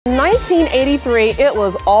1983, it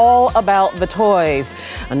was all about the toys.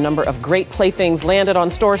 A number of great playthings landed on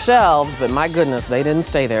store shelves, but my goodness, they didn't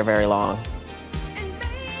stay there very long.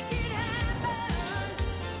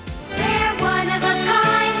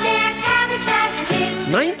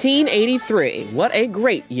 1983, what a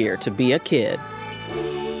great year to be a kid.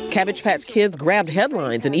 Cabbage Patch Kids grabbed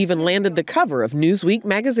headlines and even landed the cover of Newsweek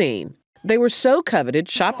magazine. They were so coveted,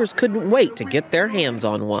 shoppers couldn't wait to get their hands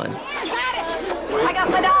on one. I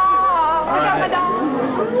got my dog! I got my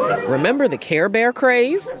dog! Remember the Care Bear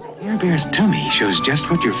craze? Care Bear's tummy shows just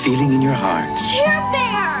what you're feeling in your heart. Care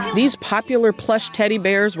Bear! These popular plush teddy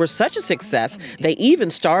bears were such a success, they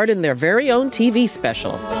even starred in their very own TV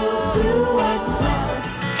special.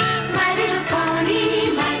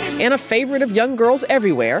 And a favorite of young girls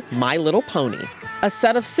everywhere, My Little Pony. A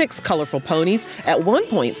set of 6 colorful ponies, at one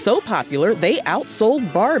point so popular they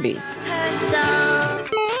outsold Barbie.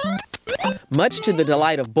 Much to the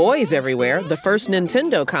delight of boys everywhere, the first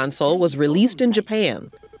Nintendo console was released in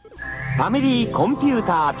Japan. Family computer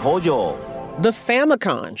tojo. The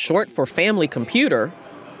Famicom, short for Family Computer,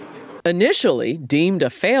 initially deemed a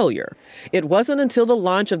failure. It wasn't until the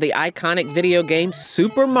launch of the iconic video game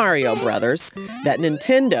Super Mario Bros. That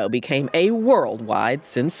Nintendo became a worldwide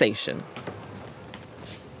sensation.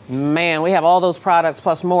 Man, we have all those products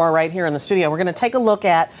plus more right here in the studio. We're going to take a look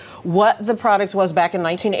at what the product was back in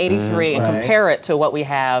 1983 and compare it to what we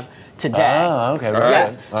have today. Oh, okay. Right.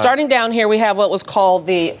 Yes. Starting down here, we have what was called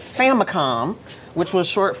the Famicom, which was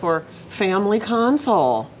short for Family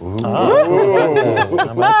Console. Ooh. How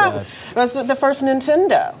about that? That's the first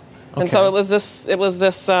Nintendo. Okay. And so it was this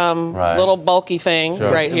little bulky thing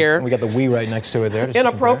right here. And we got the Wii right next to it there.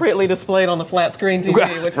 Inappropriately displayed on the flat screen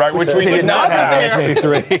TV. Which we did not have in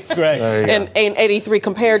 83. Right. In 83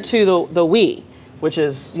 compared to the Wii, which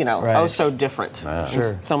is, oh so different.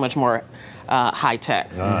 Sure. So much more high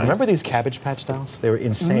tech. Remember these Cabbage Patch dolls? They were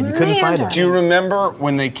insane. You couldn't find them. Do you remember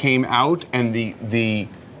when they came out and the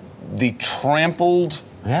trampled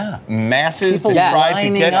masses that tried to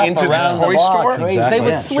get into the toy store? Exactly. They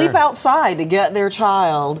would sleep outside to get their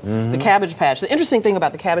child the Cabbage Patch. The interesting thing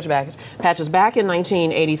about the Cabbage Patches, back in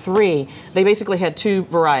 1983, they basically had 2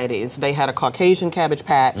 varieties. They had a Caucasian Cabbage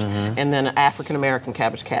Patch and then an African-American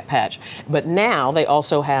Cabbage Patch. But now they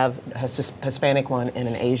also have a Hispanic one and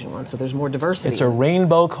an Asian one, so there's more diversity. It's a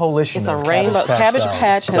rainbow coalition. It's a rainbow. Cabbage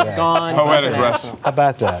Patch has gone Poetic, Russ. How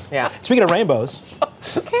about that? Yeah. Speaking of rainbows,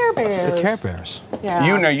 the Care Bears. the Care Bears.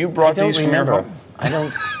 Yeah. You brought these from your home. I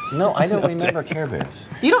don't remember Care Bears.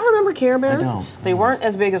 You don't remember Care Bears? I don't. They weren't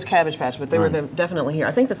as big as Cabbage Patch, but they were definitely here.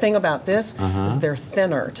 I think the thing about this is they're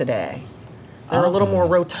thinner today. They're a little more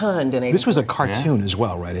rotund in 83. This was a cartoon as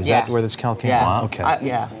well, right? Is that where this came from?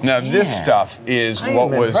 Okay. Now this stuff is what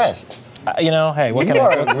was. Impressed. Hey, what You can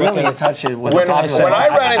are really in touch with When the popular. I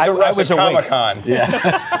ran into Russ was at awake. Comic-Con.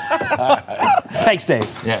 Thanks,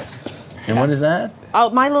 Dave. Yes. And what is that? Oh,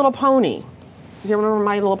 My Little Pony. Do you remember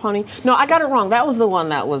My Little Pony? No, I got it wrong. That was the one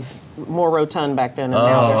that was more rotund back then, and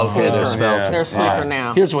now they're sleeker. They're svelte. They're sleeker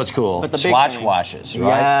now. Here's what's cool. But the big Swatch thing. washes, right?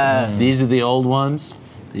 Yes. These are the old ones.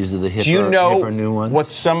 These are the hipper, Do you know hipper new ones. what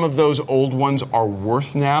some of those old ones are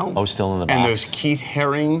worth now? Oh, still in the box. And those Keith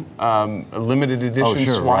Haring limited edition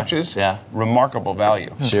sure, swatches, right. Yeah. remarkable value.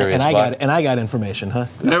 Serious. And I got information, huh?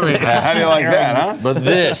 How do you like that, huh? But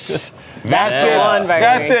this. That's the it. one, baby.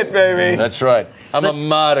 That's it, baby. That's right. I'm a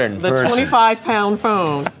modern The person. 25-pound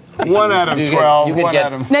phone. 1 out of You get- 12. you could 1 get-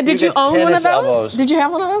 out of. Now, did you get own one of tennis those? elbows. Did you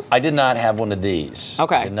have one of those? I did not have one of these.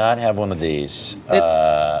 Okay. I did not have one of these.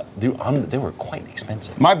 They were quite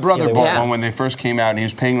expensive. My brother bought were. one when they first came out, and he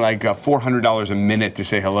was paying like $400 a minute to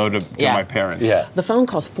say hello to my parents. Yeah. The phone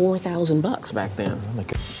cost $4,000 back then. Oh my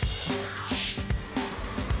God.